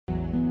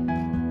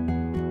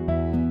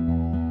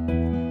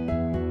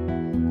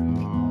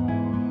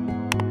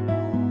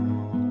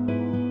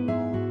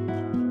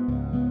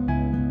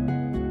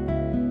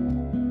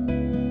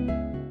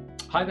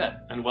Hi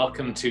there, and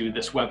welcome to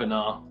this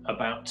webinar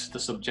about the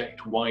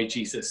subject, Why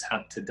Jesus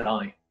Had to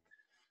Die.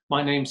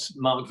 My name's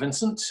Mark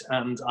Vincent,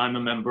 and I'm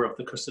a member of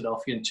the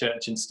Christadelphian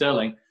Church in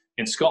Stirling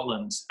in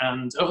Scotland.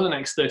 And over the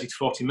next 30 to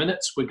 40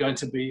 minutes, we're going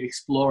to be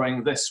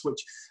exploring this, which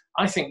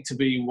I think to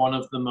be one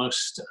of the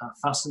most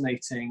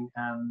fascinating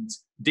and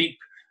deep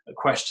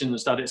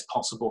questions that it's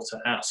possible to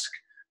ask.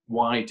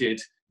 Why did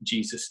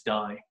Jesus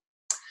die?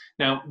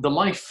 Now, the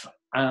life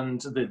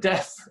and the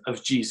death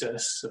of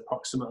Jesus,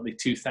 approximately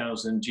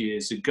 2,000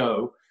 years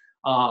ago,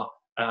 are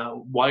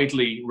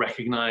widely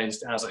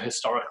recognized as a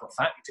historical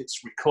fact.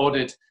 It's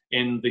recorded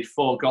in the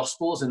four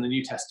Gospels in the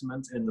New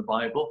Testament in the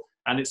Bible,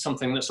 and it's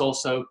something that's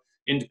also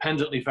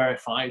independently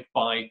verified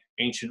by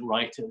ancient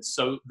writers.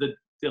 So the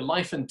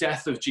life and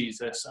death of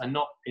Jesus are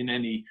not in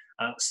any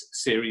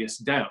serious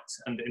doubt,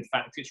 and in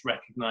fact it's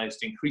recognized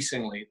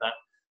increasingly that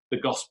the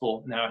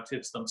Gospel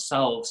narratives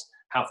themselves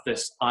have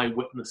this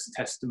eyewitness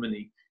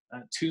testimony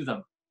to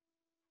them.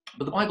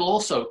 But the Bible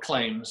also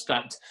claims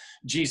that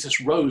Jesus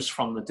rose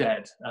from the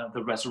dead,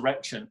 the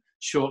resurrection,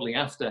 shortly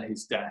after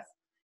his death.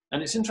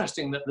 And it's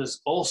interesting that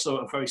there's also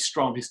a very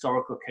strong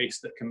historical case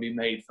that can be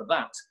made for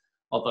that,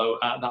 although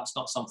that's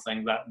not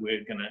something that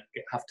we're going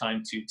to have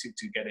time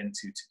to get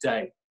into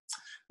today.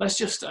 Let's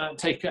just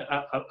take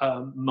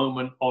a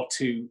moment or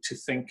two to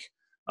think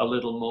a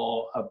little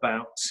more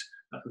about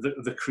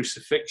the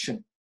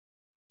crucifixion.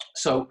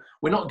 So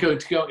we're not going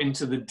to go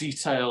into the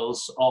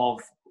details of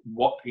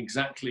what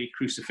exactly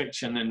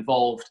crucifixion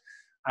involved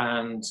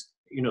and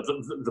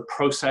the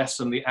process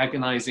and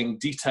the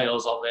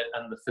details of it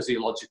and the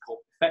physiological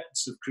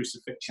effects of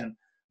crucifixion.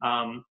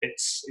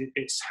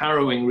 It's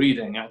harrowing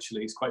reading,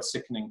 actually. It's quite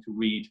sickening to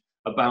read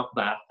about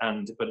that,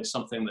 but it's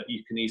something that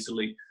you can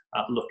easily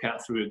look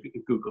at through a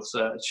Google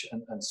search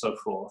and so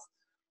forth.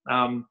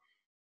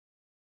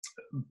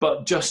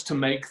 But just to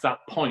make that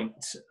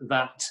point,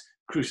 that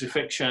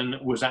crucifixion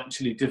was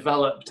actually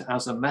developed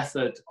as a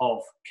method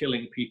of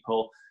killing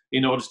people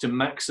in order to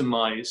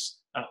maximize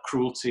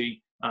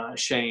cruelty,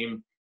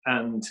 shame,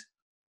 and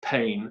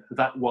pain.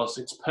 That was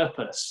its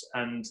purpose.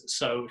 And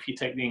so if you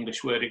take the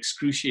English word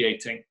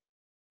excruciating,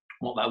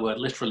 what that word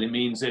literally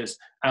means is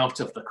out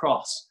of the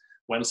cross.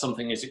 When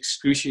something is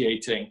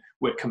excruciating,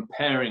 we're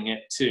comparing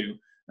it to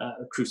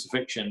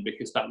crucifixion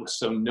because that was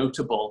so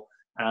notable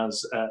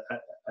as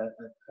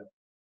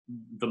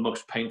the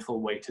most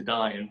painful way to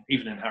die. And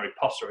even in Harry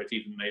Potter, it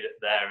even made it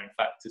there. In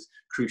fact, as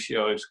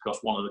Crucio is, of course,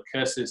 one of the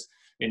curses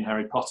in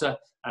Harry Potter.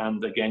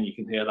 And again, you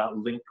can hear that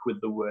link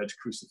with the word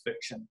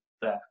crucifixion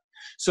there.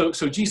 So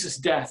Jesus'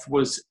 death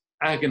was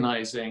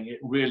agonizing. It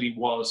really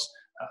was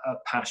a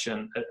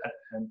passion,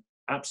 an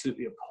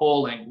absolutely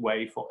appalling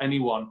way for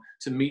anyone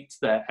to meet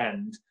their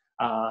end.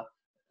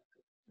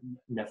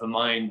 Never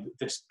mind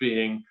this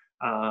being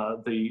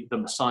the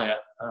Messiah,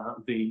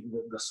 the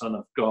Son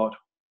of God.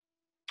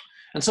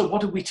 And so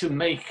what are we to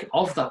make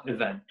of that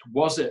event?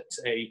 Was it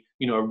a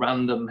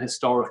random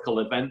historical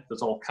event?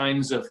 There's all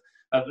kinds of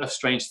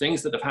strange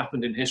things that have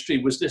happened in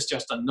history. Was this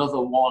just another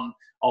one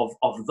of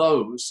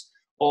those?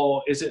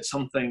 Or is it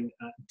something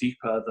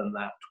deeper than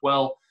that?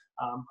 Well,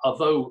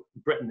 although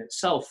Britain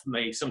itself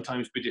may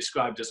sometimes be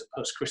described as a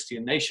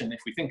post-Christian nation,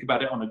 if we think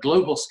about it on a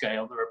global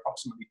scale, there are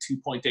approximately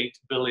 2.8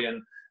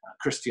 billion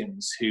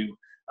Christians who,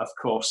 of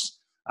course,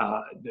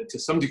 to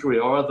some degree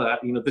or other,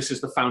 this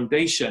is the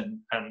foundation,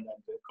 and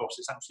of course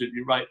it's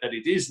absolutely right that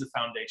it is the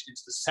foundation.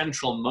 It's the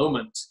central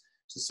moment,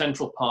 it's the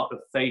central part of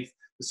faith,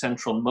 the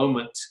central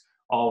moment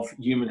of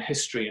human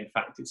history. In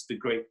fact, it's the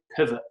great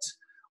pivot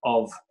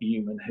of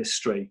human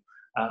history,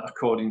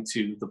 according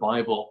to the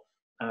Bible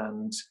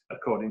and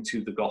according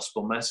to the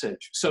gospel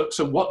message. So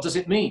what does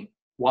it mean?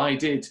 Why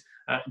did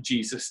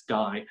Jesus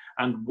die?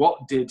 And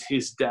what did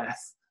his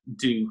death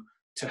do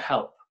to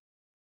help?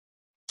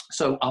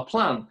 So our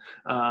plan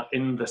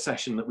in the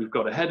session that we've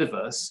got ahead of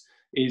us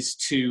is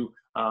to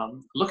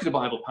look at a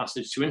Bible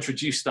passage, to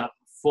introduce that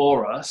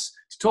for us,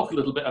 to talk a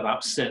little bit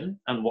about sin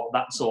and what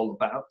that's all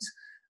about,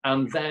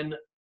 and then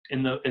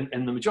in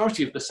the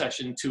majority of the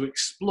session to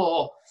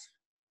explore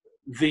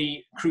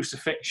the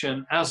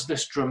crucifixion as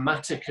this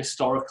dramatic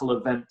historical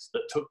event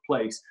that took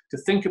place, to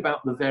think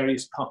about the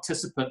various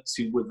participants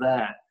who were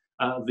there,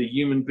 the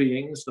human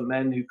beings, the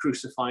men who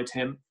crucified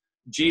him,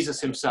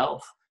 Jesus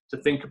himself, to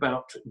think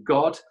about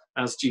God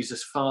as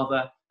Jesus'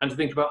 Father, and to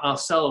think about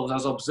ourselves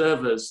as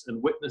observers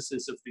and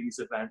witnesses of these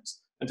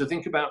events, and to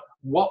think about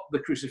what the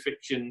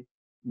crucifixion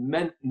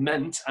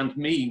meant and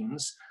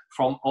means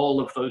from all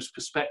of those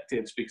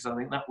perspectives, because I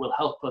think that will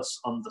help us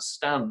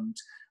understand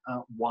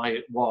why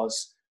it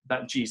was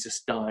that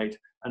Jesus died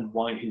and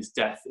why his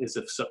death is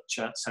of such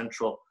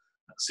central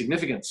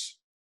significance.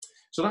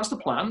 So that's the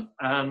plan,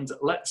 and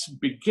let's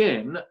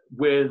begin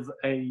with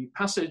a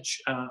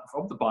passage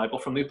from the Bible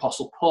from the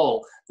Apostle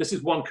Paul. This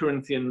is 1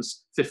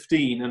 Corinthians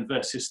 15 and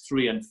verses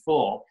 3 and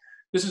 4.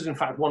 This is in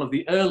fact one of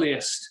the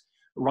earliest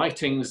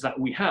writings that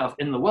we have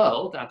in the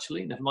world,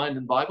 actually, never mind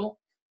in the Bible,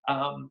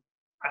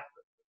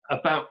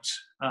 about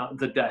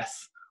the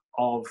death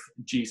of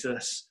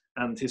Jesus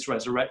and his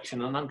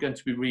resurrection. And I'm going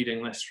to be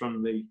reading this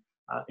from the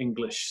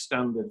English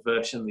Standard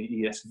Version, the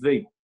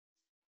ESV.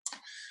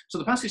 So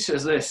the passage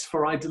says this: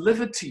 "For I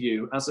delivered to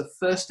you as of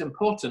first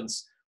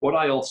importance what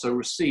I also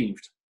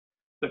received,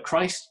 that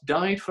Christ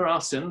died for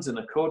our sins in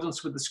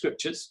accordance with the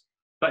Scriptures,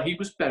 that he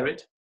was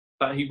buried,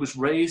 that he was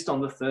raised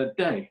on the third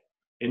day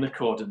in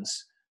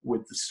accordance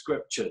with the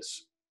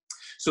Scriptures."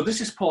 So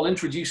this is Paul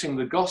introducing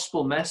the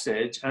gospel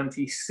message, and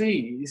he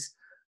sees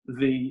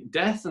the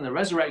death and the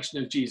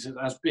resurrection of Jesus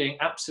as being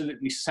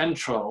absolutely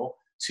central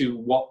to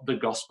what the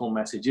gospel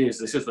message is.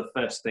 This is the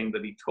first thing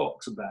that he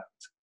talks about.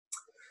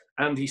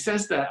 And he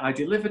says there, "I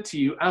delivered to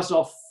you as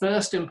of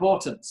first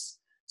importance."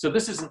 So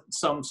this isn't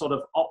some sort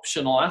of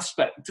optional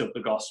aspect of the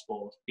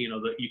gospel,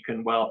 that you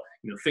can,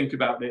 think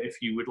about it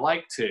if you would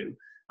like to.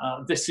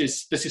 This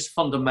is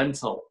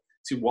fundamental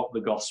to what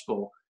the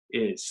gospel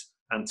is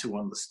and to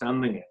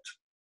understanding it.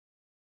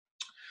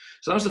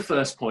 So that was the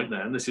first point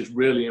there, and this is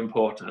really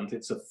important.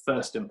 It's of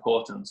first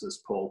importance,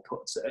 as Paul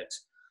puts it.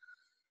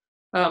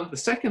 The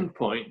second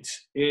point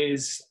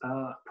is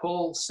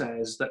Paul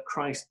says that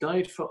Christ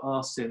died for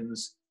our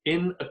sins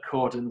in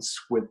accordance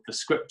with the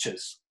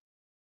Scriptures.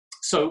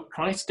 So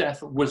Christ's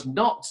death was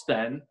not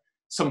then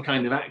some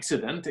kind of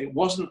accident. It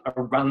wasn't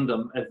a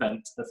random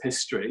event of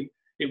history.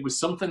 It was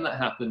something that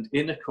happened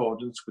in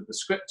accordance with the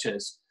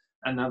Scriptures.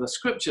 And now the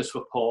Scriptures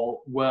for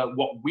Paul were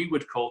what we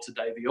would call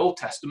today the Old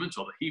Testament,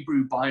 or the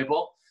Hebrew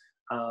Bible.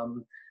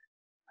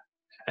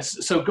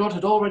 So God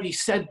had already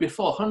said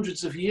before,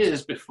 hundreds of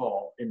years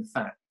before, in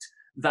fact,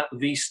 that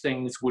these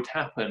things would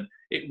happen.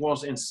 It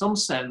was in some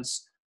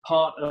sense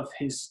part of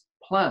his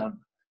plan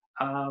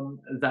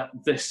that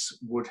this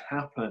would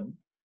happen,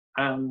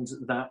 and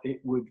that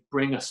it would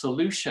bring a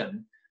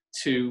solution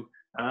to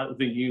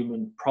the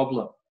human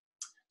problem.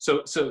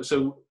 So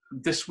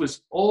this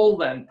was all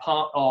then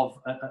part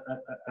of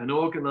an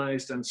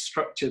organized and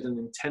structured and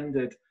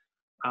intended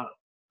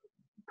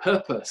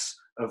purpose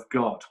of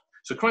God.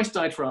 So Christ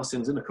died for our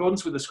sins in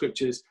accordance with the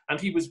Scriptures, and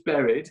he was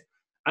buried,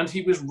 and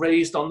he was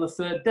raised on the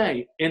third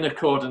day in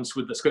accordance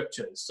with the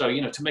Scriptures. So,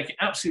 to make it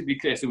absolutely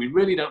clear, so we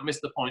really don't miss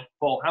the point,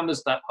 Paul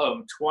hammers that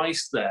home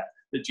twice there,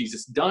 that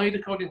Jesus died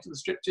according to the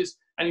Scriptures,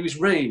 and he was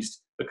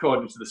raised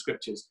according to the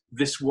Scriptures.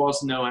 This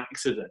was no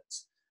accident.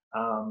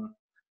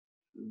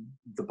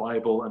 The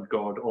Bible and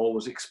God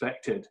always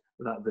expected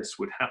that this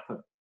would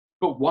happen.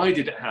 But why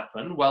did it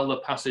happen? Well,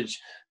 the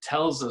passage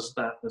tells us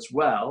that as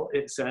well.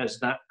 It says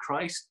that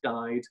Christ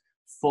died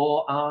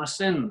for our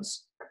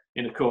sins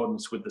in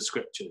accordance with the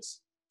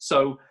Scriptures.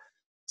 So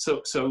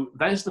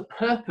there's the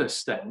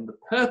purpose then. The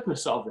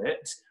purpose of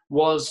it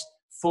was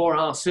for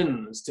our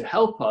sins, to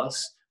help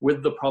us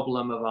with the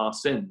problem of our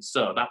sins.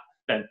 So that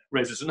then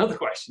raises another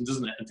question,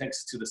 doesn't it? And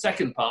takes us to the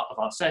second part of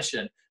our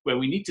session, where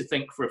we need to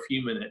think for a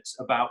few minutes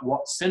about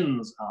what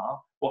sins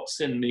are, what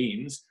sin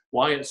means,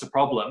 why it's a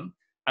problem,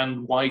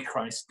 and why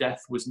Christ's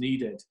death was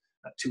needed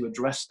to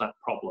address that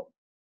problem.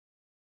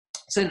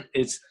 Sin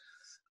is,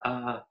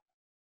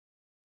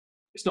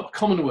 it's not a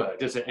common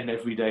word, is it, in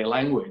everyday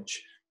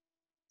language?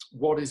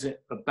 What is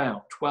it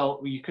about?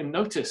 Well, you can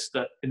notice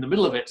that in the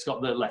middle of it, it's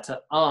got the letter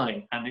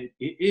I, and it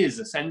is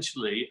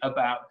essentially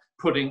about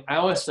putting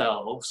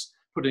ourselves,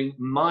 putting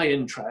my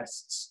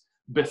interests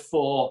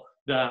before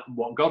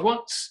what God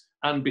wants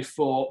and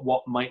before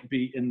what might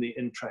be in the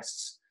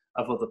interests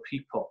of other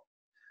people.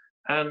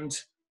 And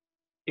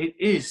it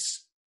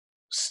is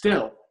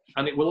still,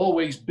 and it will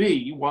always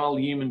be, while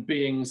human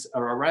beings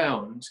are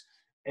around,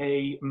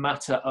 a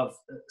matter of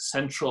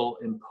central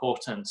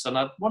importance. And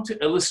I want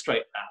to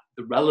illustrate that,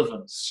 the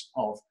relevance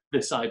of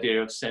this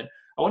idea of sin.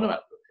 I want to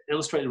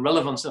illustrate the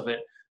relevance of it,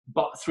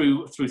 but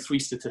through three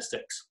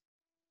statistics.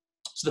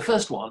 So the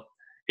first one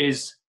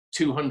is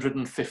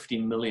 250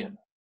 million.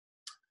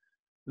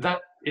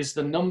 That is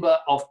the number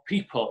of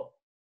people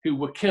who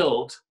were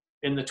killed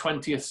in the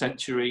 20th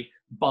century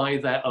by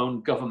their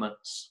own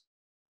governments.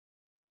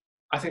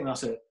 I think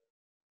that's an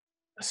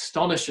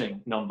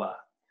astonishing number,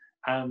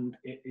 and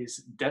it is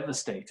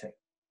devastating.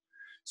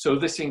 So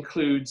this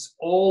includes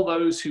all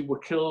those who were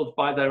killed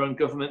by their own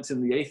governments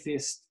in the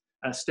atheist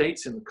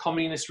states, in the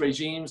communist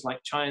regimes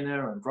like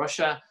China and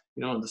Russia,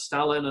 under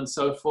Stalin and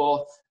so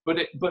forth. But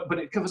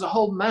it covers a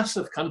whole mass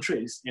of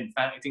countries, in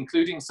fact,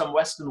 including some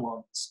Western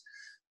ones.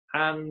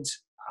 And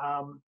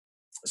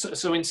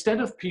so instead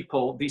of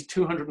people, these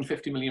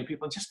 250 million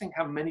people, just think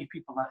how many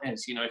people that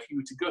is. If you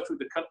were to go through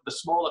the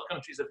smaller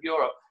countries of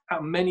Europe,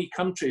 how many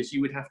countries you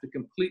would have to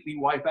completely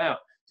wipe out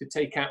to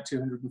take out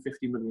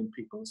 250 million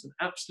people. It's an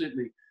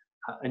absolutely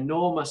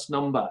enormous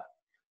number.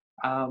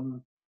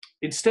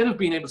 Instead of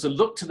being able to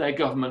look to their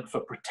government for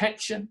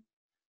protection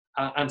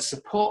and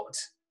support,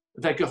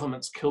 their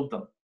governments killed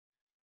them.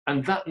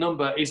 And that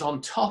number is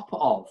on top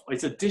of,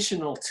 it's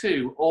additional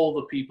to all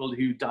the people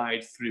who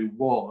died through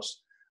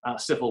wars,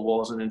 civil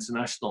wars and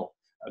international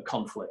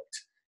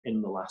conflict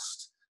in the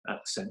last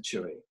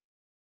century.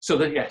 So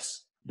that,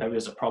 yes, there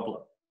is a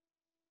problem.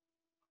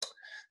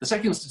 The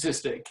second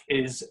statistic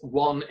is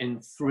 1 in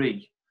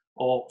 3,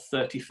 or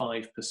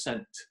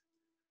 35%.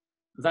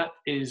 That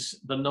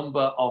is the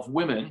number of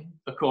women,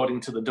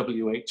 according to the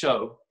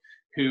WHO,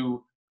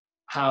 who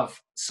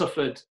have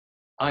suffered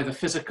either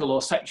physical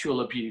or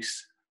sexual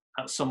abuse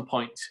at some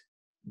point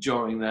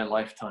during their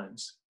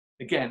lifetimes.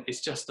 Again,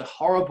 it's just a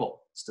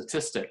horrible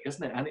statistic,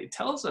 isn't it? And it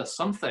tells us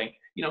something.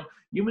 You know,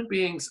 human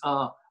beings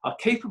are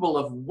capable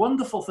of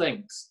wonderful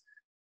things: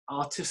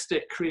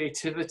 artistic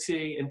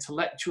creativity,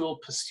 intellectual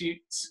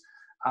pursuits,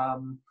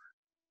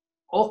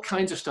 all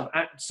kinds of stuff,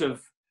 acts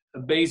of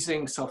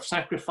amazing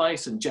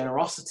self-sacrifice and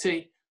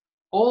generosity,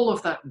 all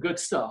of that good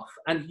stuff.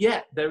 And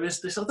yet there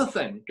is this other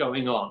thing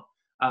going on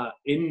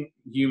in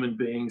human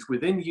beings,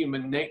 within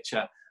human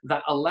nature,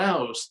 that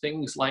allows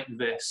things like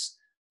this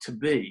to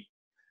be.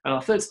 And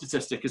our third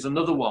statistic is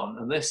another one,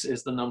 and this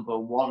is the number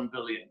 1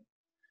 billion.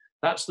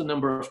 That's the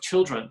number of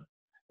children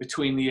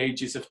between the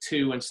ages of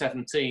 2 and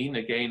 17,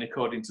 again,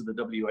 according to the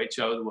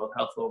WHO, the World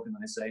Health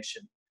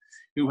Organization,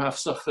 who have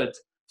suffered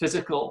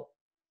physical,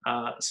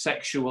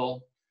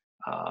 sexual,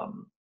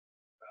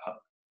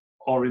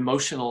 or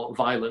emotional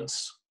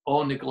violence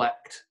or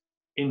neglect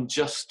in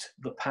just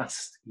the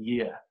past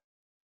year.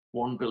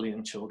 1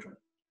 billion children.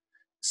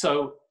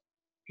 So,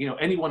 you know,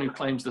 anyone who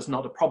claims there's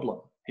not a problem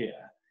here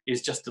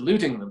is just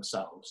deluding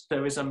themselves.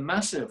 There is a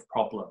massive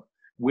problem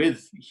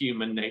with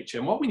human nature.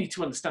 And what we need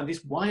to understand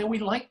is, why are we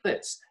like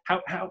this?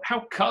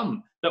 How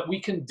come that we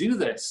can do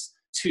this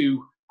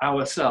to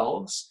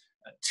ourselves,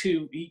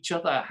 to each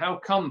other? How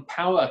come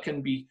power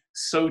can be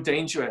so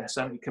dangerous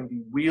and it can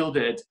be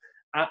wielded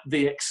at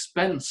the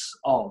expense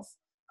of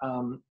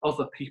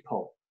other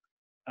people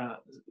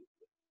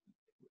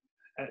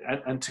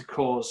and to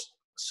cause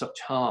such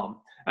harm?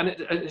 And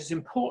it's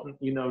important,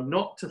 you know,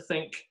 not to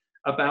think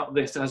about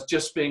this as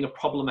just being a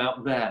problem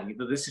out there. You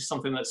know, this is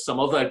something that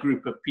some other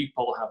group of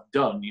people have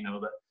done. You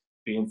know, that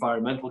the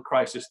environmental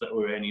crisis that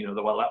we're in, you know,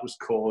 well, that was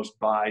caused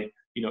by,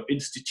 you know,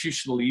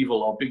 institutional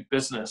evil or big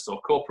business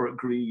or corporate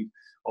greed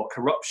or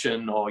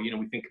corruption, or, you know,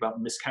 we think about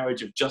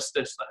miscarriage of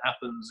justice that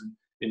happens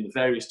in the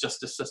various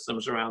justice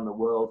systems around the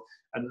world,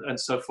 and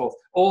so forth.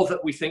 Or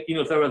that we think, you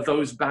know, there are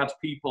those bad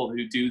people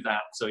who do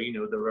that. So, you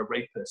know, there are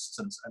rapists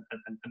and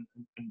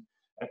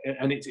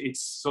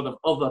it's sort of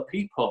other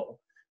people,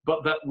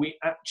 but that we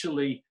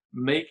actually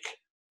make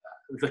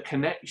the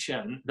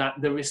connection that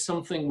there is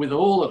something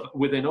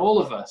within all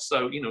of us.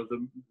 So, you know,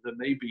 there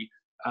may be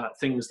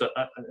things that,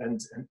 and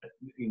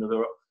you know, there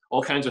are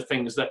all kinds of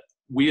things that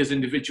we as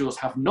individuals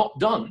have not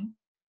done,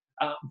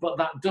 but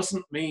that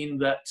doesn't mean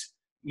that,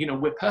 you know,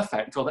 we're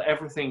perfect or that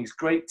everything's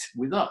great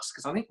with us.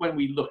 Because I think when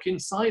we look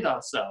inside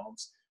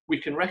ourselves, we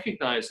can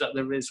recognize that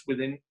there is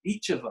within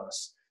each of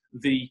us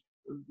the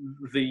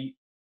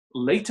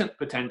latent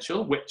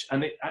potential,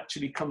 and it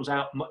actually comes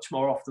out much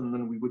more often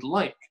than we would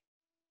like,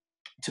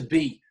 to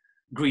be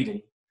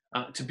greedy,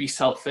 to be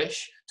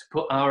selfish, to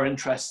put our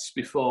interests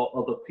before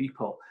other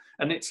people.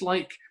 And it's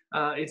like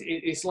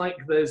it's like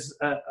there's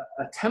a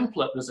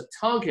template, there's a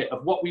target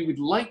of what we would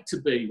like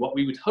to be, what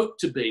we would hope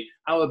to be,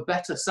 our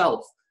better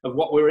self, of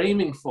what we're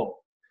aiming for.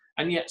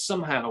 And yet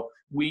somehow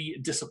we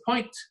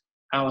disappoint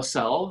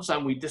ourselves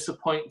and we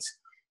disappoint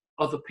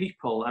other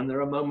people. And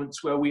there are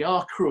moments where we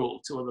are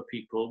cruel to other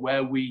people,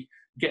 where we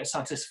get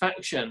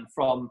satisfaction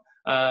from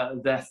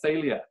their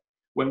failure,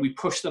 when we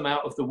push them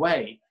out of the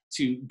way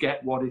to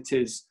get what it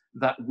is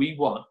that we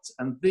want.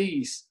 And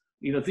these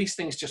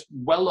things just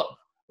well up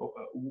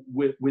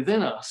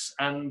within us,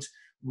 and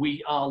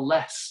we are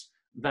less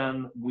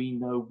than we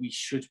know we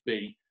should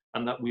be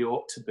and that we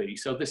ought to be.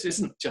 So this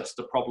isn't just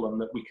a problem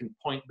that we can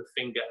point the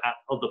finger at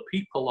other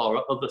people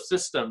or other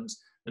systems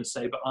and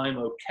say, but I'm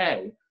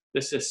okay.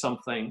 This is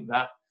something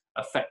that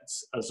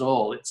affects us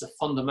all. It's a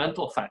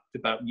fundamental fact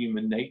about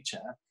human nature,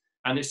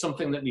 and it's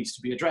something that needs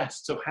to be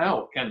addressed. So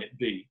how can it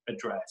be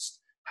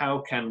addressed? How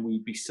can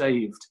we be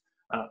saved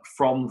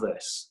from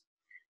this?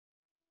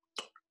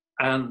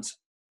 And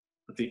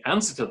the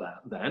answer to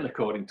that then,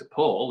 according to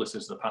Paul, this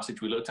is the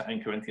passage we looked at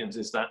in Corinthians,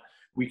 is that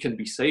we can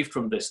be saved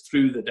from this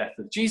through the death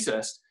of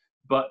Jesus.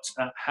 But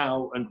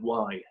how and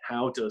why?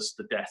 How does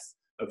the death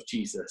of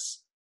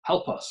Jesus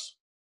help us?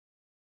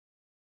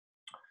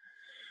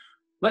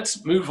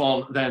 Let's move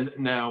on then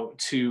now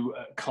to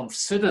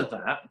consider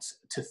that,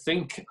 to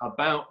think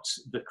about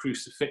the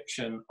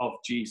crucifixion of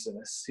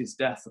Jesus, his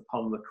death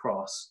upon the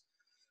cross,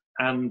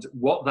 and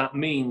what that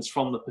means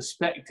from the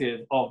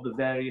perspective of the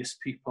various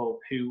people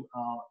who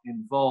are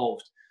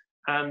involved.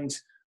 And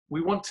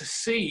we want to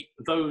see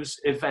those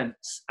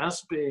events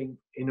as being,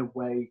 in a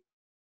way,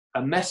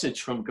 a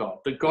message from God,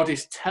 that God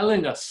is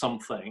telling us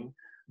something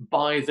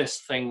by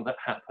this thing that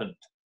happened.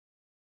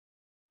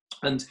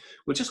 And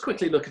we'll just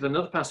quickly look at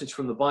another passage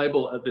from the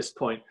Bible at this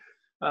point.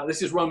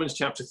 This is Romans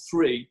chapter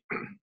 3,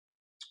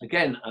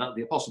 again,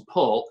 the Apostle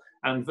Paul,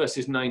 and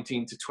verses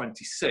 19 to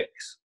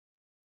 26.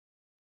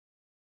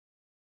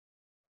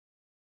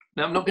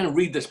 Now, I'm not going to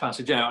read this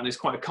passage out, and it's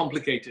quite a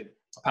complicated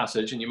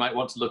passage, and you might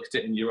want to look at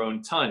it in your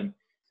own time.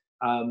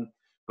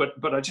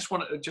 But I just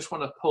want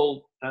to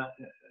pull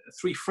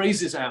three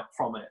phrases out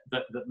from it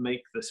that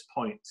make this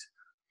point.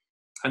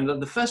 And then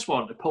the first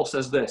one, Paul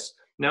says this: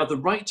 now the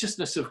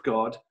righteousness of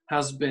God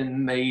has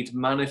been made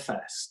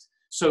manifest.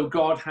 So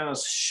God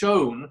has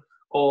shown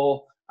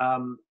or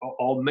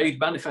or made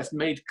manifest,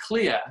 made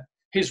clear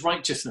his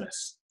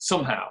righteousness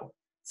somehow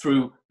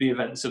through the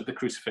events of the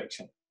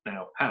crucifixion.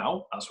 Now,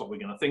 how? That's what we're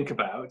going to think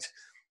about.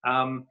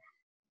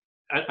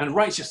 And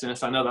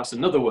righteousness, I know that's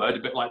another word,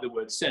 a bit like the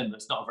word sin.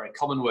 That's not a very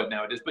common word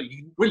nowadays, but you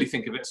can really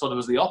think of it sort of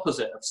as the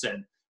opposite of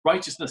sin.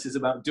 Righteousness is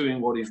about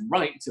doing what is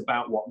right,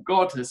 about what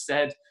God has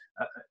said,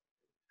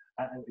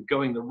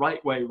 going the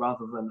right way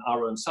rather than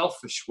our own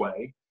selfish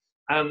way.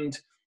 And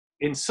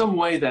in some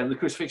way then, the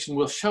crucifixion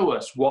will show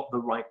us what the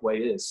right way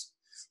is.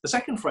 The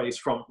second phrase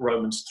from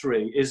Romans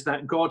 3 is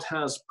that God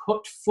has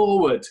put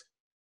forward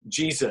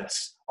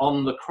Jesus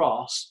on the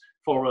cross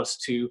for us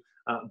to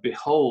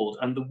behold.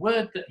 And the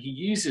word that he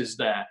uses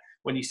there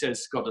when he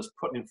says God has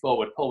put him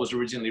forward, Paul was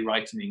originally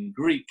writing in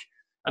Greek,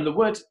 and the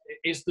word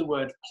is the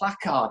word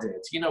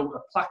placarded. You know, a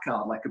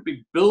placard, like a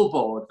big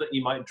billboard that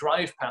you might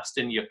drive past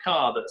in your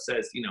car that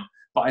says, you know,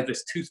 buy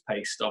this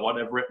toothpaste or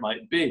whatever it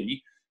might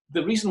be.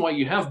 The reason why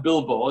you have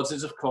billboards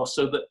is, of course,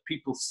 so that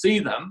people see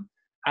them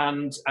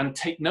and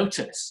take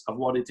notice of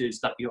what it is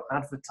that you're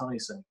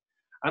advertising.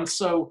 And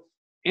so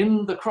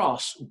in the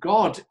cross,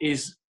 God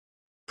is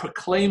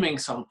proclaiming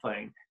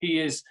something. He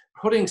is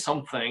putting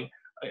something,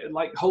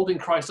 like holding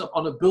Christ up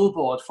on a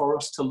billboard for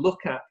us to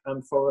look at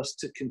and for us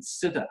to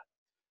consider.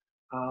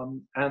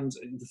 And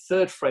the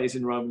third phrase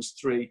in Romans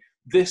 3,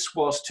 this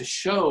was to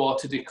show or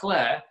to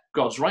declare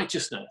God's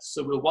righteousness.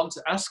 So we'll want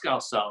to ask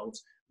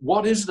ourselves,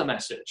 what is the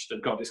message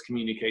that God is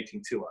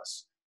communicating to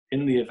us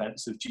in the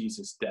events of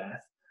Jesus'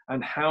 death?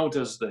 And how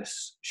does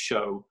this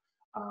show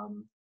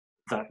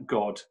that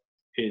God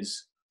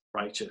is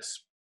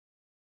righteous?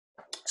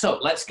 So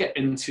let's get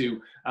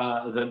into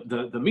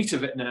the meat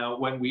of it now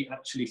when we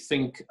actually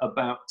think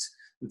about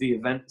the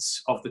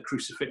events of the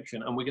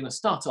crucifixion. And we're going to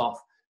start off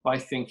by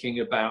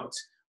thinking about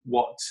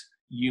what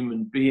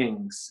human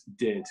beings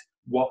did,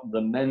 what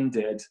the men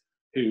did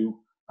who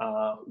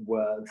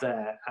were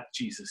there at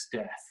Jesus'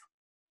 death.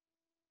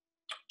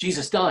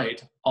 Jesus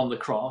died on the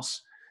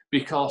cross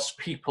because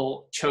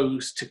people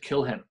chose to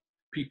kill him.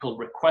 People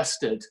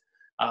requested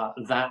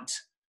that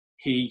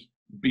he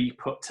be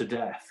put to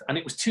death. And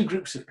it was two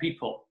groups of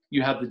people.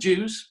 You had the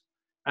Jews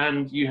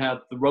and you had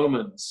the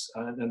Romans.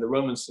 And the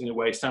Romans, in a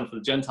way, stand for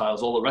the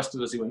Gentiles. All the rest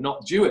of us who are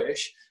not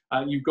Jewish,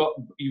 you've got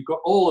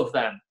all of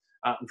them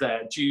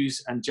there,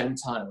 Jews and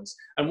Gentiles.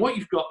 And what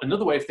you've got,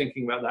 another way of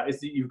thinking about that is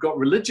that you've got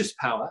religious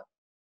power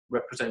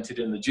represented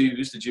in the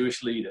Jews, the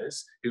Jewish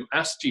leaders, who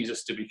asked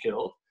Jesus to be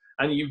killed.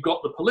 And you've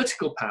got the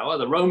political power,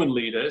 the Roman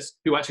leaders,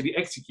 who actually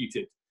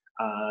executed,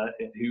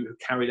 who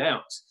carried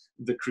out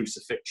the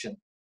crucifixion.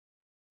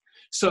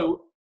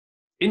 So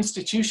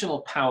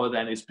institutional power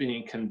then is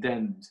being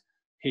condemned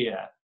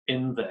here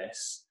in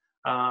this,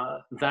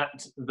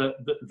 that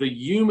the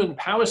human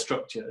power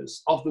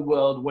structures of the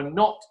world were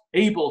not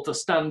able to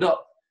stand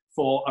up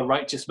for a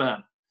righteous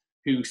man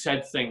who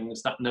said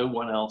things that no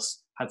one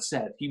else had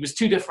said. He was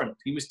too different.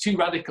 He was too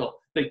radical.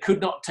 They could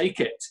not take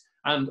it.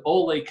 And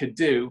all they could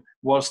do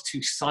was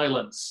to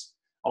silence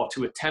or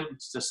to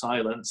attempt to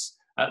silence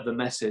the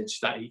message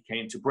that he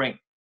came to bring.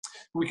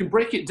 We can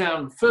break it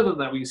down further than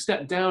that. We can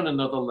step down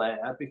another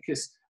layer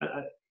because,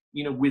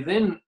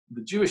 within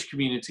the Jewish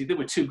community, there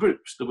were two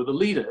groups. There were the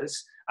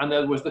leaders and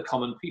there was the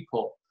common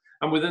people.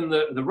 And within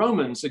the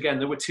Romans, again,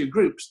 there were two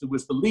groups. There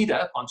was the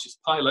leader, Pontius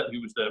Pilate,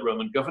 who was the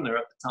Roman governor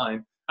at the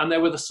time, and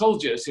there were the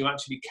soldiers who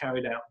actually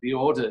carried out the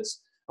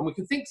orders. And we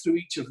can think through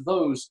each of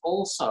those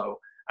also.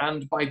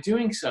 And by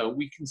doing so,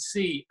 we can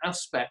see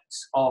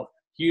aspects of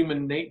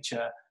human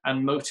nature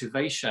and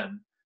motivation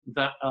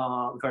that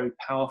are very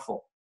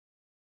powerful.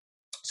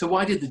 So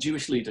why did the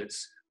Jewish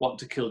leaders want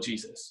to kill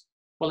Jesus?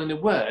 Well, in a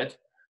word,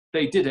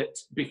 they did it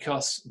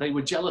because they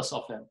were jealous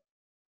of him.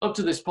 Up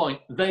to this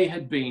point, they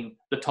had been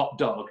the top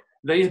dog.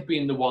 They had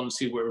been the ones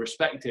who were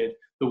respected,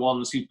 the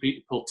ones who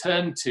people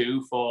turned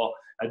to for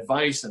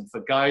advice and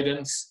for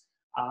guidance.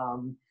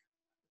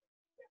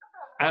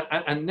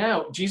 And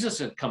now Jesus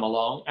had come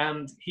along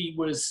and he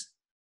was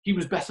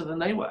better than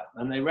they were,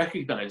 and they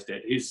recognized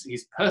it.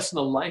 His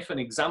personal life and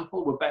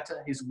example were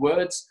better. His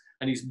words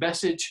and his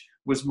message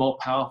was more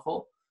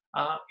powerful.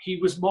 He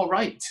was more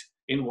right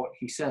in what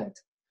he said.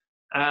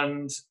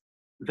 And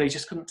they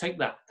just couldn't take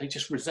that. They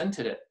just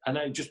resented it. And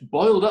it just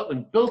boiled up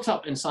and built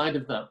up inside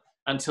of them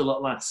until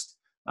at last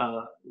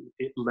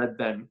it led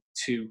them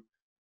to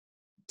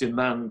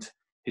demand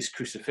his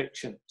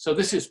crucifixion. So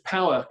this is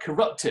power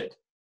corrupted,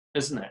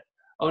 isn't it?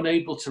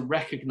 Unable to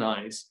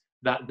recognize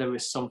that there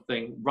is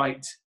something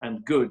right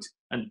and good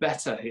and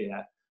better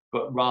here,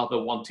 but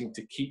rather wanting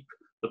to keep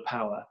the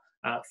power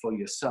for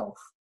yourself.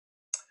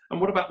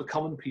 And what about the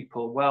common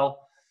people? Well,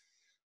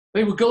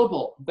 they were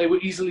gullible. They were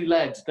easily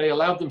led. They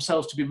allowed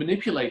themselves to be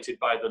manipulated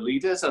by the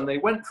leaders, and they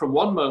went from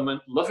one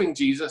moment loving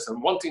Jesus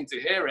and wanting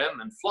to hear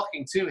him and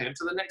flocking to him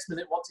to the next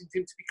minute wanting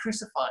him to be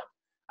crucified.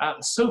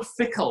 So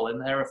fickle in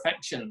their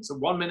affections.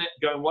 One minute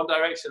going one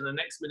direction, the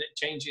next minute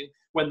changing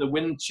when the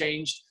wind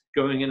changed,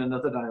 going in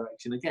another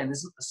direction. Again,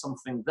 isn't there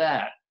something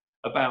there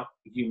about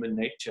human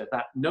nature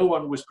that no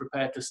one was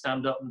prepared to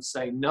stand up and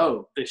say,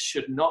 no, this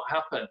should not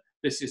happen.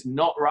 This is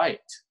not right.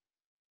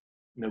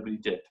 Nobody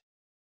did.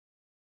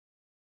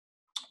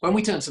 When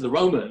we turn to the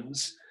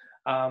Romans,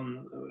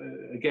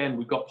 again,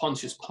 we've got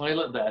Pontius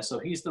Pilate there, so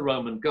he's the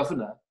Roman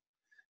governor.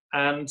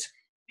 And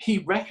he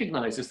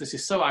recognizes, this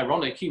is so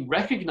ironic, he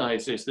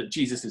recognizes that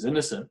Jesus is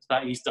innocent,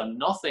 that he's done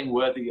nothing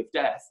worthy of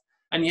death,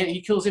 and yet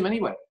he kills him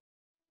anyway,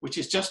 which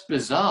is just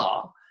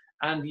bizarre.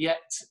 And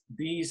yet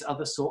these are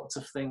the sorts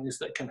of things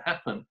that can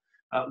happen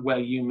where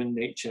human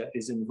nature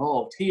is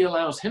involved. He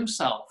allows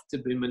himself to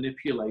be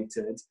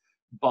manipulated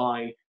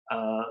by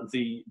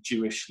the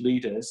Jewish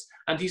leaders,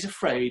 and he's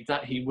afraid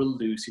that he will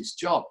lose his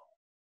job.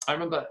 I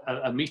remember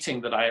a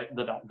meeting that I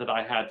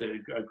had,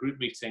 a group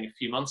meeting a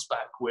few months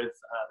back with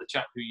the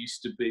chap who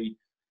used to be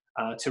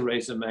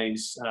Theresa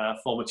May's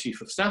former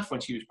chief of staff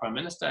when she was prime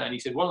minister, and he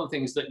said one of the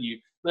things that you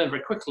learn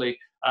very quickly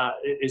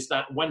is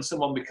that when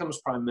someone becomes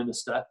prime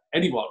minister,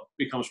 anyone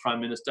becomes prime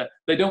minister,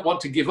 they don't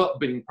want to give up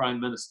being prime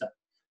minister.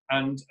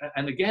 And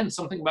again,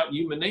 something about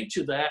human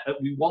nature there,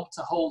 we want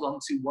to hold on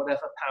to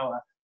whatever power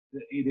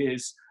it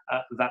is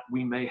that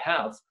we may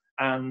have.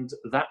 And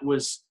that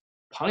was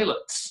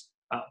Pilate's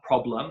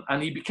problem,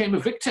 and he became a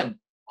victim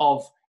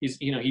of his,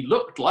 he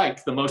looked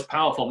like the most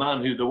powerful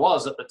man who there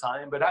was at the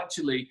time, but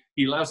actually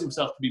he allows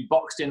himself to be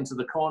boxed into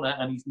the corner,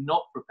 and he's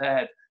not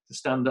prepared to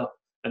stand up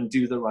and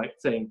do the right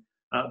thing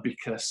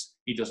because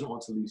he doesn't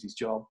want to lose his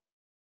job.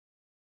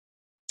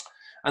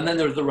 And then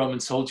there are the Roman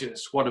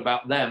soldiers. What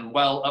about them?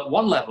 Well, at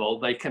one level,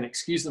 they can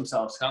excuse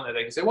themselves, can't they?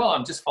 They can say, well,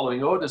 I'm just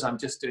following orders, I'm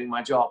just doing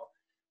my job.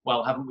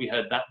 Well, haven't we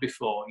heard that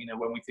before?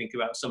 When we think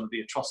about some of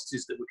the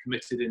atrocities that were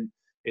committed in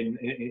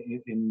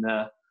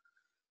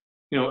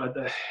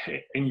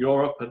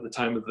Europe at the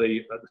time of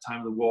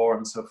the war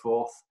and so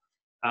forth,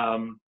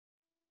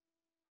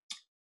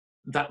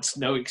 that's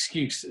no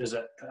excuse, is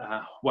it?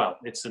 Well,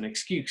 it's an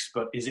excuse,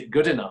 but is it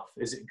good enough?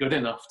 Is it good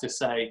enough to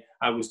say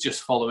I was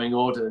just following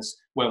orders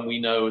when we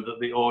know that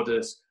the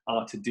orders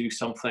are to do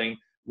something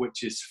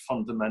which is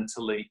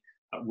fundamentally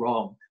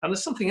wrong? And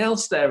there's something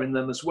else there in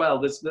them as well.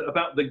 There's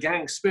about the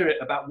gang spirit,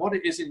 about what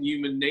it is in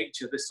human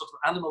nature, this sort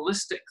of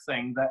animalistic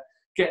thing that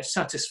gets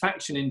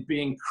satisfaction in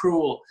being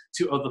cruel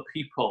to other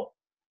people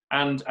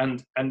and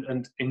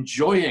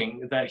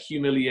enjoying their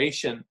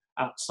humiliation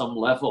at some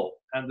level.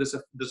 And there's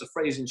a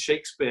phrase in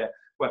Shakespeare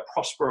where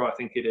Prospero, I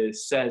think it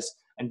is, says,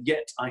 "And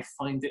yet I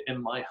find it in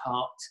my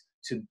heart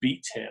to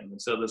beat him." And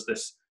so there's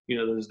this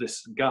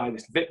guy,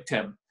 this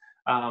victim,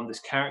 this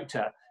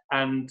character,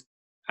 and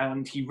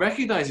he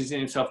recognizes in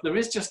himself there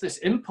is just this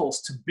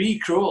impulse to be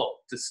cruel,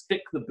 to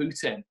stick the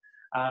boot in,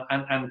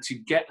 and to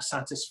get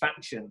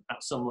satisfaction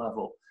at some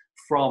level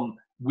from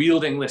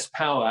wielding this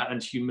power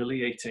and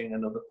humiliating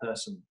another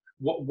person.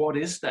 What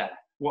is there?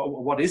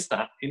 What is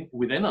that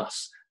within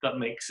us that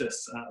makes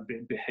us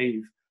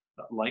behave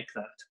like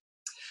that?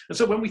 And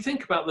so when we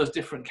think about those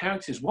different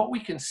characters, what we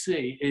can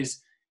see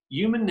is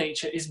human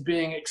nature is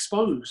being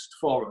exposed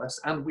for us,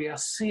 and we are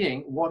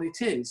seeing what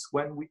it is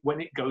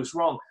when it goes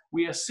wrong.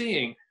 We are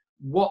seeing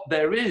what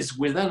there is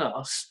within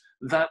us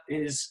that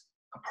is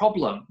a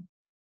problem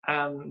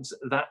and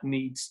that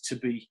needs to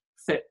be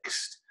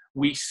fixed.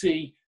 We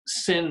see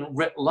sin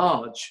writ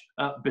large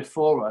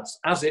before us,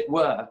 as it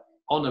were,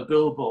 on a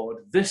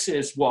billboard. This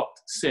is what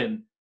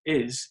sin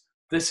is.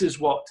 This is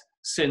what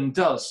sin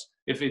does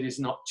if it is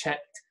not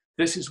checked.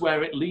 This is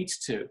where it leads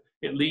to.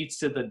 It leads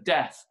to the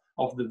death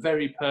of the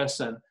very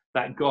person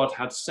that God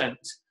had sent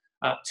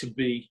to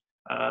be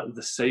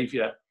the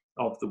Savior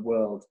of the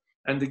world.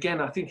 And again,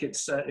 I think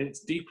it's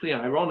deeply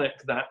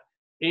ironic that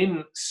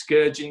in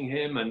scourging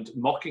him and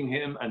mocking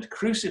him and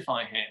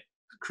crucifying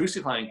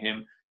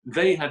him,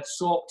 they had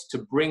sought to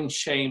bring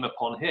shame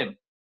upon him.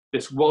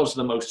 This was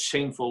the most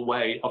shameful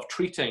way of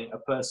treating a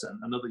person,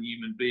 another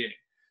human being.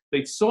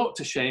 They'd sought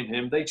to shame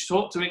him, they'd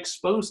sought to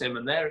expose him,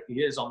 and there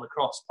he is on the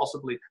cross,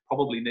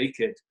 probably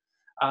naked.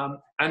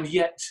 And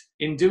yet,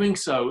 in doing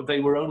so, they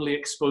were only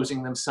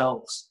exposing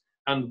themselves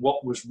and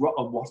what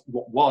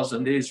was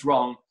and is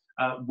wrong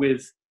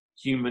with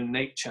human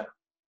nature.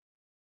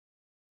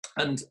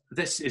 And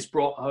this is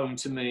brought home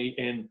to me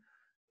in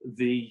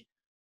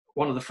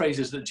one of the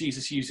phrases that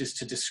Jesus uses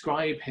to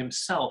describe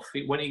himself.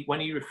 When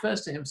he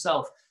refers to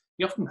himself,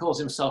 he often calls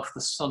himself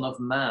the Son of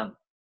Man.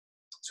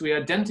 So he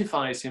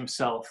identifies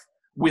himself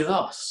with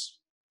us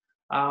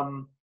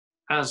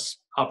as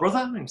our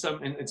brother in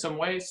some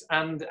ways,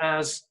 and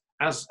as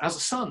a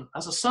son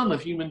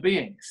of human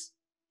beings.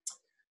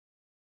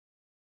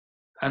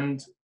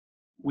 And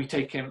we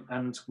take him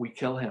and we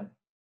kill him.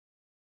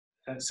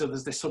 So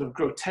there's this sort of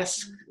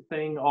grotesque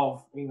thing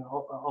of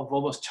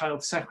almost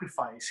child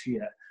sacrifice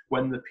here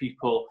when the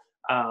people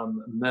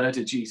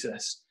murder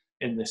Jesus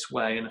in this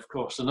way. And of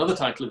course, another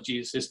title of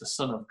Jesus is the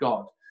Son of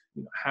God.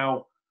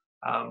 How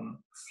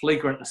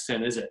flagrant a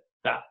sin is it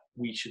that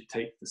we should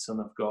take the Son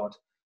of God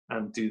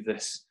and do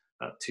this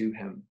to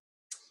him?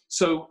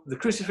 So the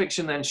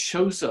crucifixion then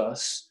shows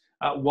us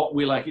what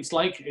we like. It's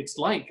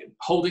like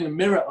holding a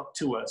mirror up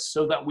to us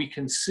so that we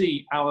can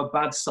see our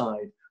bad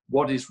side,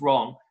 what is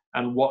wrong,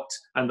 and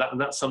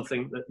that's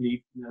something that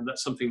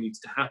needs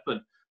to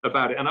happen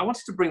about it. And I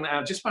wanted to bring that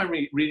out just by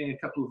reading a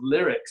couple of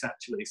lyrics,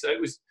 actually. So it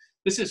was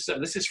This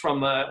is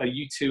from a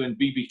U2 and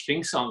BB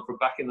King song from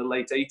back in the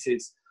late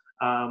 80s,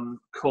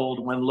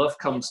 called When Love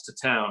Comes to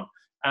Town.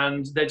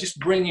 And they're just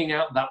bringing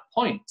out that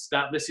point,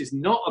 that this is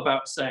not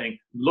about saying,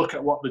 look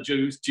at what the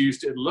Jews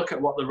did, look at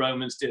what the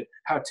Romans did,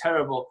 how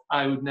terrible,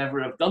 I would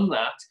never have done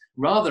that.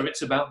 Rather,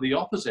 it's about the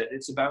opposite.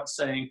 It's about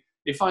saying,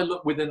 if I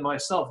look within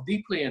myself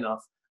deeply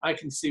enough, I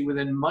can see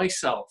within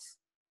myself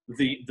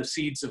the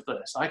seeds of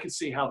this. I can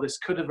see how this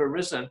could have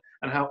arisen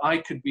and how I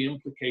could be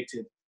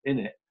implicated in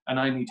it. And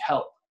I need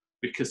help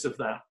because of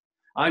that.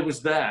 I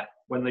was there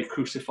when they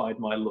crucified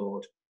my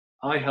Lord.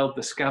 I held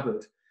the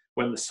scabbard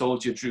when the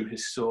soldier drew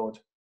his sword.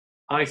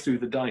 I threw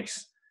the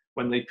dice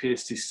when they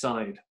pierced his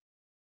side.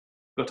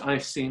 But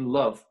I've seen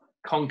love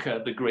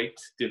conquer the great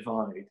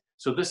divide.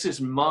 So this is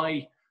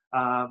my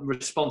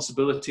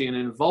responsibility and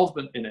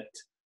involvement in it.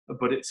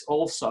 But it's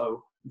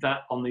also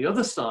that on the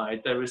other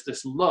side, there is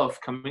this love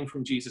coming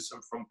from Jesus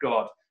and from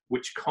God,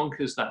 which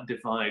conquers that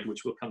divide,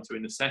 which we'll come to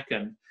in a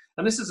second.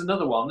 And this is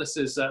another one. This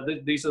is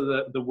these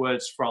are the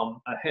words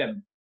from a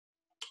hymn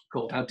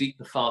called How Deep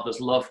the Father's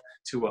Love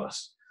to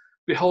Us.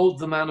 Behold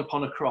the man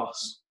upon a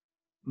cross,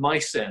 my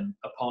sin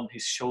upon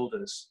his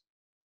shoulders.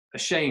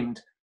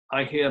 Ashamed,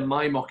 I hear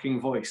my mocking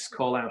voice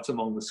call out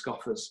among the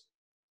scoffers.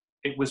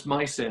 It was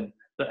my sin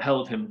that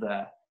held him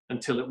there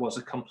until it was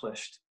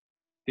accomplished.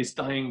 His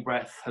dying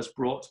breath has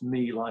brought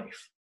me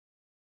life.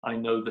 I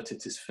know that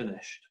it is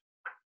finished.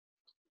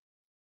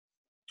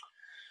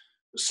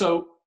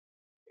 So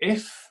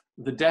if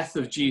the death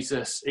of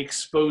Jesus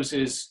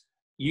exposes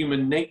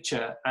human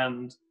nature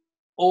and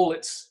all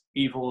its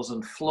evils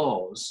and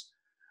flaws,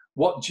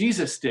 what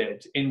Jesus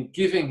did in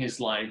giving his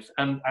life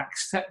and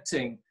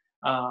accepting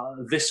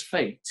this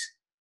fate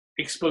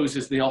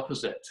exposes the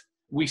opposite.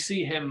 We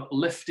see him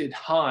lifted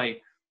high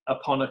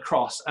upon a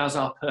cross as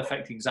our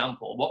perfect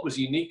example. What was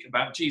unique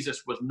about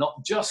Jesus was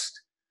not just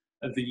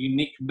the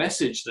unique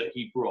message that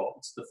he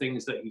brought, the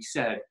things that he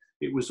said,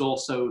 it was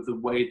also the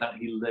way that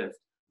he lived,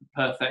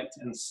 perfect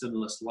and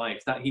sinless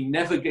life, that he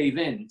never gave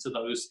in to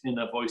those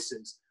inner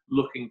voices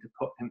looking to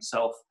put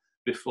himself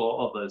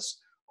before others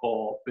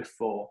or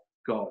before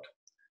God.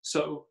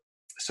 So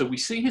we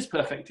see his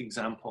perfect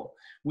example.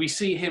 We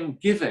see him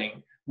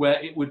giving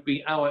where it would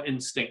be our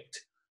instinct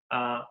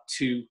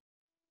to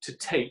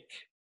take,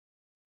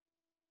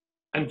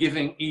 and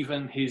giving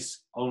even his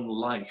own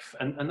life.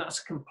 And that's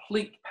a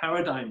complete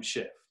paradigm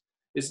shift,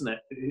 isn't it?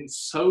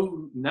 It's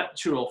so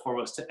natural for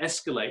us to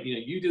escalate. You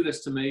know, you do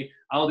this to me,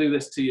 I'll do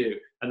this to you.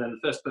 And then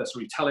the first person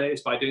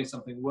retaliates by doing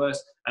something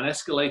worse, and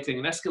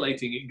escalating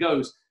it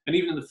goes. And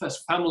even in the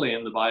first family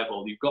in the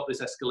Bible, you've got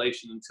this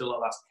escalation until at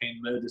last Cain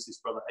murders his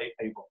brother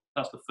Abel.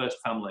 That's the first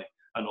family.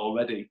 And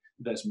already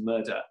there's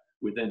murder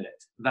within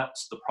it.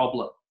 That's the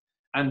problem.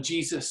 And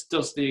Jesus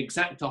does the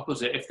exact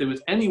opposite. If there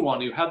was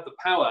anyone who had the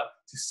power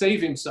to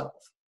save himself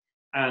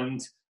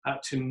and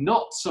to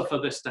not suffer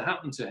this to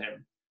happen to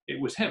him, it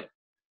was him.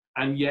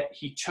 And yet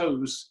he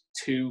chose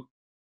to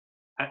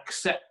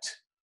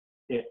accept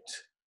it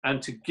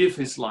and to give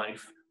his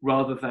life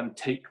rather than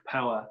take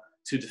power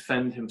to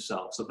defend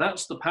himself. So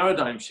that's the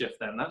paradigm shift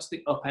then. That's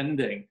the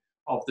upending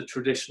of the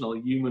traditional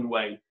human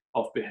way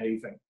of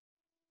behaving.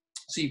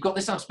 So you've got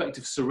this aspect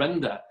of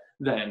surrender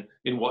then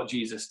in what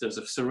Jesus does,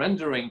 of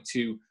surrendering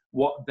to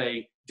what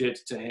they did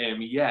to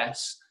him,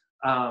 yes,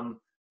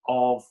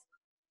 of,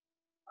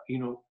 you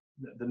know,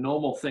 the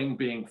normal thing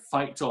being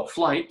fight or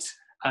flight,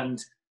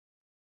 and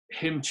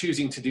him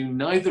choosing to do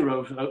neither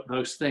of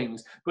those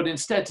things, but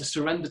instead to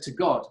surrender to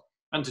God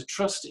and to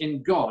trust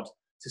in God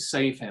to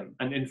save him.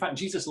 And in fact,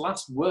 Jesus'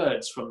 last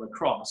words from the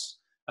cross,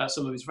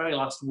 some of his very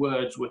last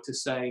words were to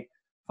say,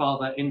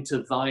 Father,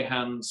 into thy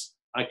hands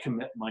I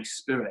commit my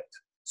spirit.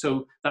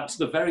 So that's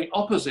the very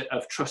opposite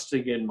of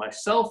trusting in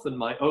myself and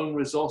my own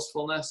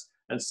resourcefulness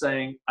and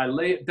saying, I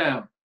lay it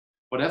down.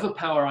 Whatever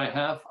power I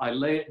have, I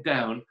lay it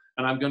down,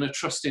 and I'm going to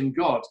trust in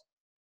God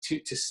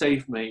to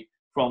save me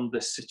from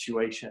this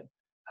situation.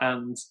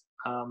 And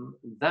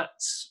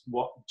that's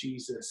what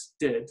Jesus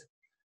did.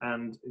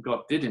 And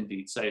God did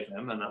indeed save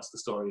him. And that's the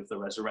story of the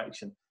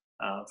resurrection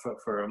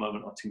for a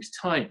moment or two's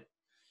time.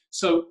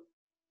 So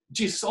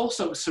Jesus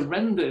also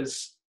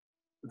surrenders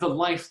the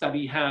life that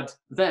he had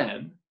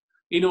then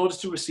in order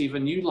to receive a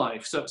new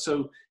life.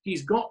 So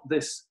he's got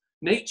this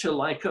nature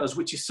like us,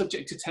 which is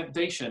subject to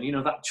temptation. You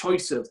know, that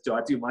choice of, do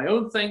I do my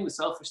own thing, the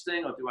selfish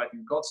thing, or do I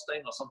do God's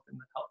thing, or something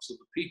that helps other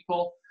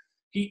people?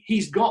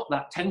 He's got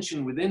that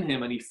tension within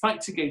him, and he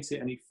fights against it,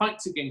 and he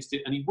fights against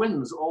it, and he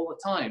wins all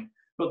the time.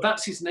 But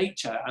that's his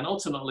nature, and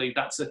ultimately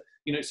that's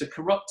it's a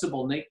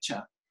corruptible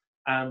nature,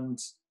 and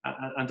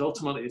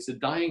ultimately it's a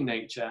dying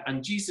nature.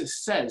 And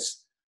Jesus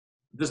says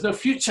there's no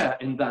future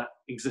in that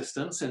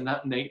existence, in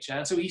that nature,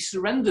 and so he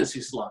surrenders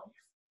his life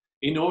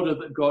in order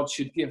that God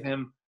should give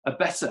him a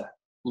better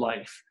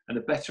life and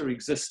a better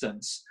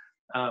existence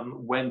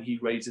when he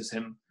raises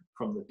him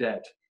from the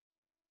dead.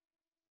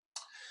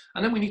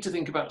 And then we need to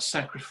think about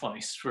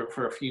sacrifice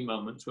for a few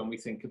moments when we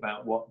think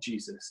about what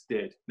Jesus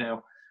did.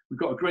 Now, we've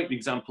got a great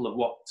example of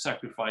what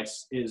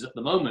sacrifice is at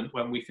the moment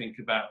when we think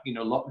about,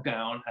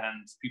 lockdown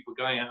and people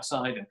going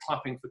outside and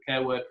clapping for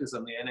care workers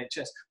and the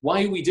NHS.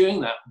 Why are we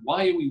doing that?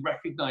 Why are we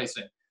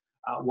recognizing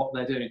what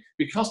they're doing?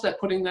 Because they're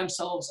putting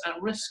themselves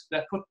at risk.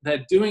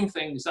 They're doing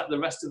things that the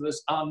rest of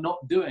us are not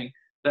doing.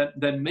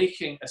 They're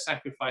making a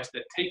sacrifice.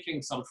 They're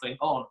taking something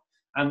on.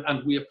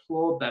 And we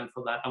applaud them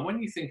for that. And when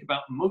you think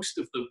about most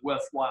of the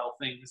worthwhile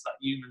things that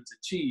humans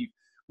achieve,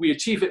 we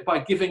achieve it by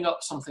giving up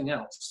something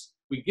else.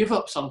 We give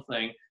up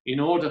something in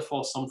order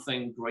for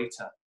something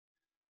greater.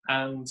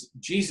 And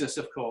Jesus,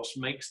 of course,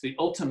 makes the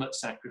ultimate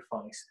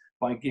sacrifice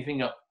by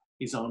giving up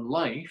his own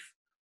life,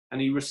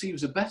 and he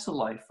receives a better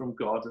life from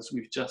God, as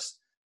we've just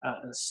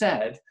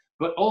said.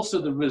 But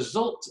also the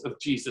result of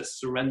Jesus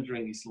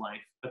surrendering his life,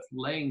 of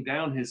laying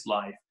down his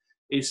life,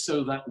 is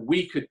so that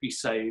we could be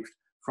saved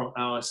from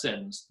our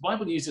sins. The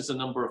Bible uses a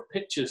number of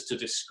pictures to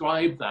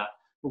describe that,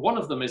 but one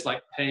of them is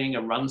like paying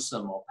a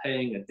ransom or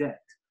paying a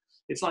debt.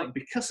 It's like,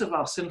 because of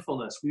our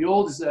sinfulness, we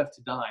all deserve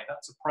to die.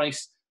 That's a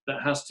price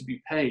that has to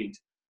be paid.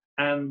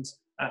 And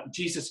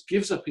Jesus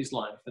gives up his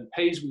life and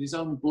pays with his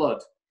own blood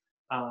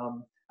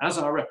as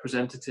our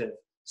representative,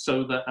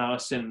 so that our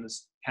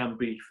sins can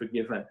be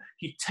forgiven.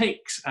 He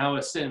takes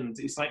our sins.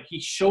 It's like he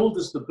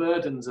shoulders the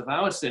burdens of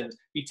our sins.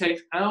 He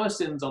takes our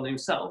sins on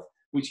himself,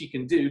 which he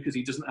can do because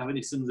he doesn't have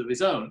any sins of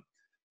his own.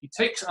 He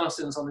takes our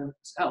sins on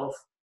himself,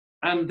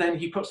 and then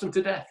he puts them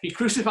to death. He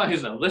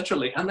crucifies them,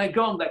 literally, and they're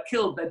gone, they're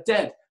killed, they're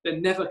dead, they're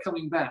never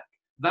coming back.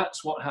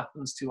 That's what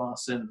happens to our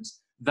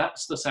sins.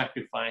 That's the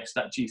sacrifice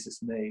that Jesus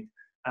made,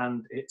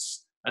 and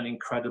it's an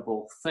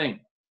incredible thing.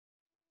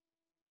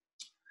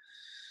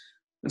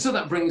 And so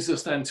that brings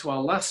us then to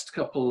our last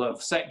couple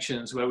of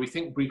sections, where we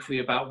think briefly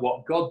about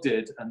what God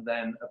did and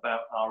then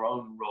about our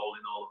own role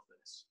in all of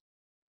this.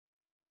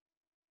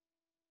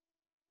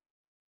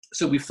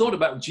 So we've thought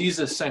about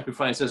Jesus'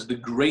 sacrifice as the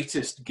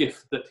greatest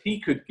gift that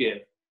he could give.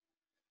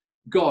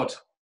 God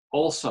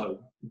also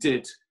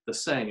did the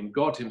same.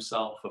 God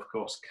himself, of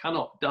course,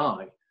 cannot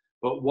die.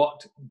 But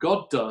what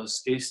God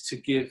does is to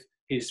give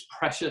his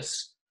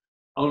precious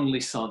only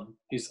son,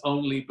 his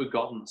only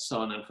begotten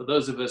son. And for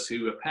those of us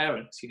who are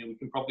parents, we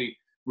can probably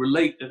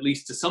relate, at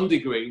least to some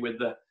degree, with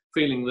the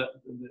feeling that,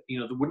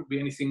 there wouldn't be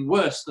anything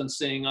worse than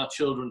seeing our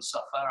children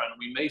suffer. And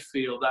we may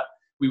feel that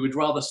we would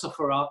rather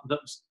suffer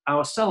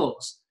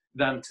ourselves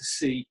than to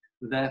see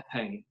their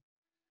pain.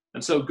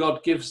 And so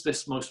God gives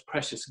this most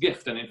precious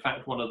gift. And in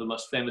fact, one of the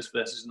most famous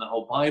verses in the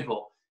whole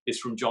Bible is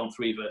from John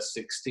 3, verse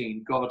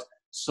 16. God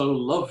so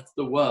loved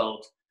the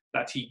world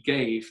that he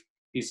gave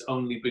his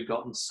only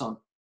begotten son,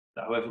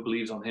 that whoever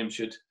believes on him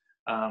should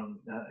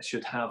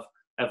have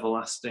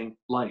everlasting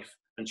life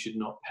and should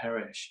not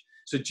perish.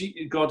 So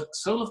God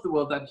so loved the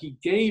world that he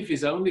gave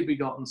his only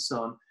begotten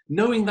son,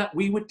 knowing that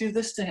we would do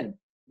this to him,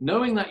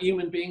 knowing that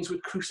human beings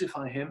would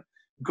crucify him.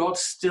 God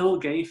still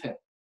gave him.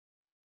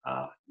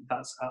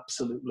 That's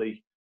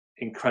absolutely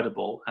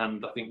incredible,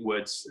 and I think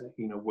words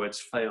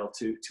fail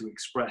to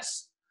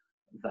express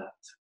that.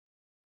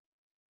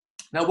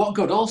 Now, what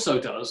God also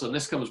does, and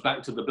this comes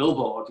back to the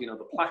billboard,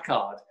 the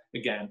placard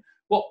again,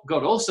 what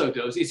God also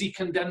does is he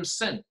condemns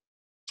sin.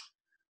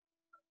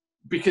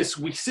 Because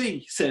we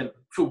see sin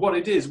for what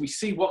it is. We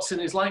see what sin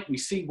is like. We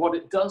see what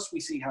it does. We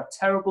see how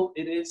terrible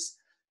it is.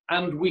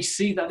 And we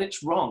see that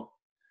it's wrong.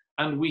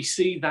 And we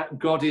see that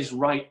God is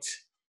right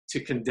to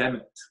condemn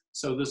it.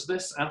 So there's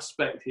this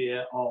aspect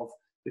here of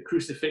the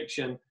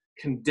crucifixion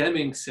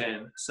condemning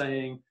sin,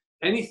 saying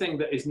anything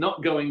that is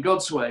not going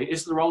God's way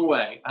is the wrong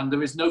way, and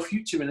there is no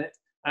future in it,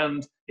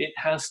 and it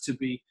has to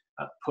be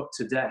put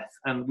to death.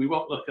 And we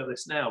won't look at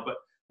this now, but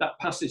that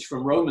passage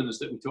from Romans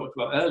that we talked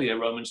about earlier,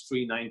 Romans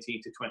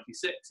 3:19 to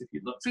 26, if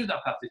you look through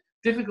that passage,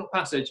 difficult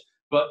passage,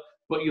 but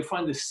you'll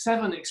find there's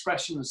 7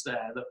 expressions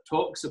there that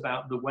talks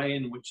about the way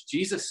in which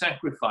Jesus'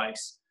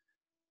 sacrifice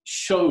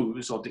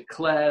shows or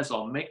declares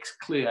or makes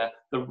clear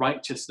the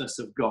righteousness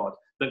of God,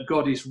 that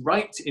God is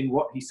right in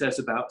what he says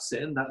about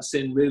sin, that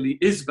sin really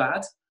is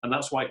bad, and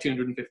that's why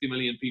 250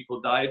 million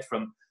people died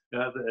from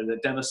the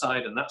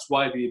genocide, and that's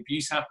why the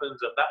abuse happens,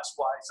 and that's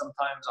why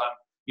sometimes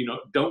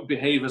don't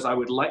behave as I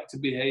would like to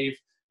behave,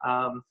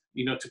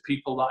 to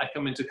people that I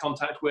come into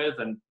contact with,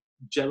 and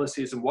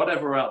jealousies and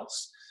whatever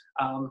else.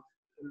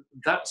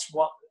 That's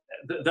what,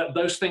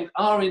 those things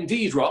are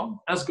indeed wrong,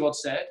 as God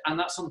said, and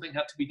that something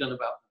had to be done about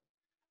them.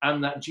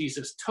 And that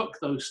Jesus took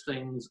those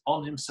things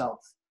on himself,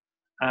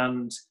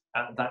 and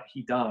that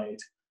he died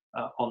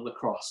on the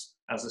cross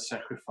as a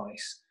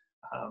sacrifice.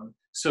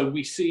 So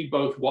we see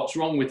both what's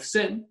wrong with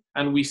sin,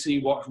 and we see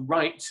what's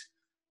right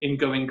in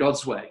going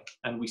God's way.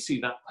 And we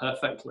see that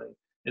perfectly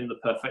in the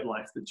perfect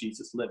life that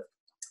Jesus lived.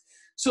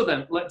 So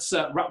then let's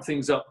wrap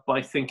things up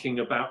by thinking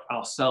about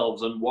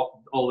ourselves and what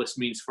all this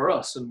means for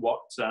us, and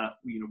what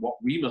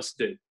we must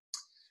do.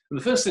 And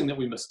the first thing that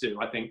we must do,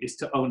 I think, is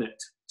to own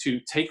it, to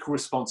take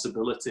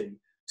responsibility,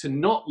 to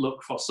not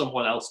look for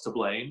someone else to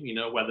blame,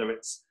 whether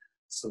it's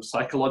some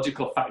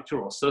psychological factor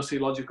or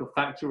sociological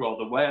factor, or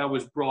the way I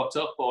was brought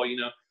up, or,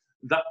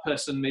 that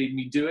person made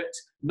me do it.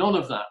 None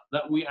of that,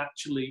 that we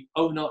actually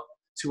own up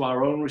to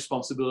our own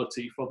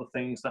responsibility for the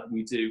things that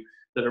we do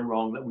that are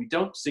wrong, that we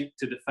don't seek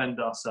to defend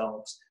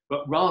ourselves,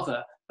 but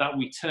rather that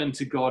we turn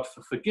to God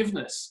for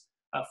forgiveness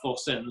for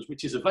sins,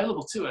 which is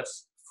available to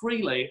us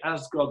freely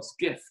as God's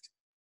gift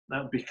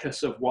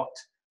because of what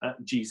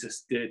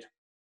Jesus did.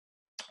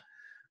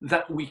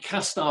 That we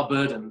cast our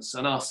burdens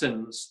and our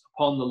sins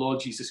upon the Lord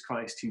Jesus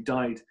Christ, who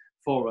died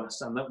for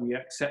us, and that we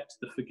accept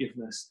the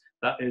forgiveness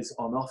that is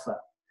on offer.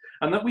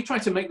 And that we try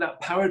to make that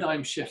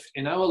paradigm shift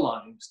in our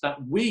lives, that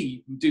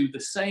we do the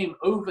same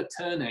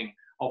overturning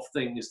of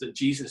things that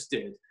Jesus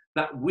did,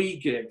 that we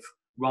give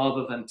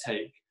rather than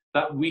take,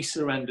 that we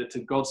surrender to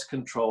God's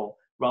control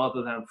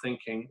rather than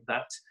thinking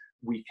that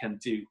we can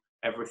do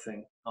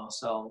everything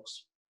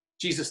ourselves.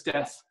 Jesus'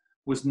 death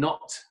was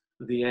not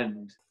the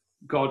end.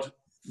 God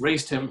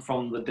raised him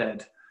from the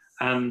dead,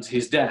 and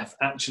his death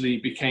actually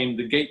became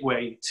the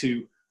gateway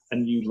to a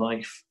new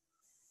life.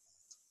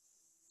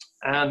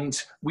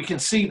 And we can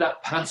see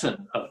that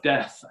pattern of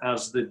death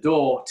as the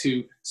door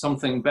to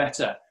something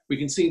better. We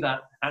can see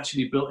that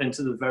actually built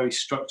into the very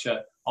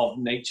structure of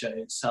nature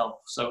itself.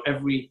 So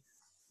every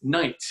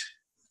night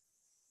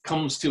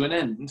comes to an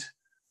end,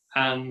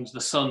 and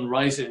the sun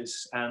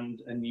rises,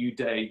 and a new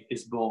day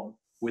is born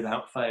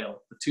without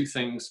fail. The two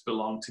things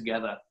belong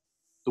together.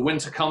 The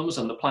winter comes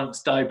and the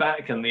plants die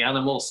back, and the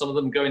animals, some of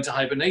them go into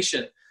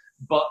hibernation.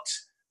 But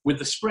with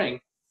the spring,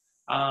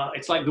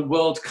 it's like the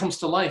world comes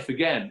to life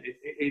again.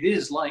 It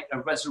is like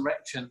a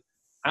resurrection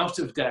out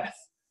of death,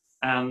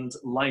 and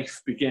life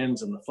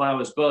begins, and the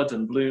flowers bud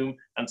and bloom,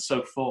 and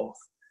so forth.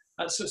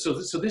 So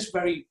this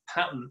very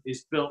pattern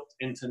is built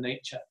into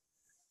nature.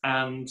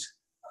 And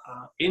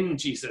in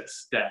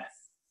Jesus' death,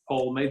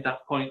 Paul made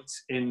that point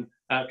in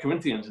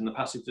Corinthians, in the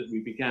passage that we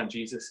began.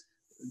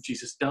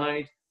 Jesus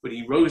died, but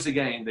he rose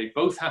again. They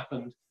both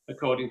happened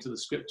according to the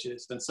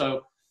scriptures. And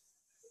so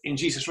in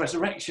Jesus'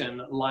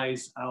 resurrection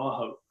lies our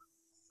hope.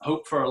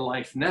 Hope for a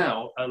life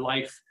now, a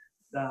life,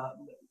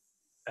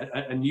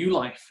 a new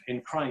life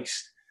in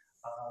Christ,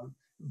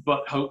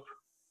 but hope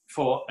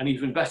for an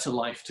even better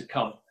life to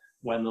come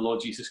when the Lord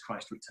Jesus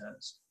Christ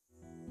returns.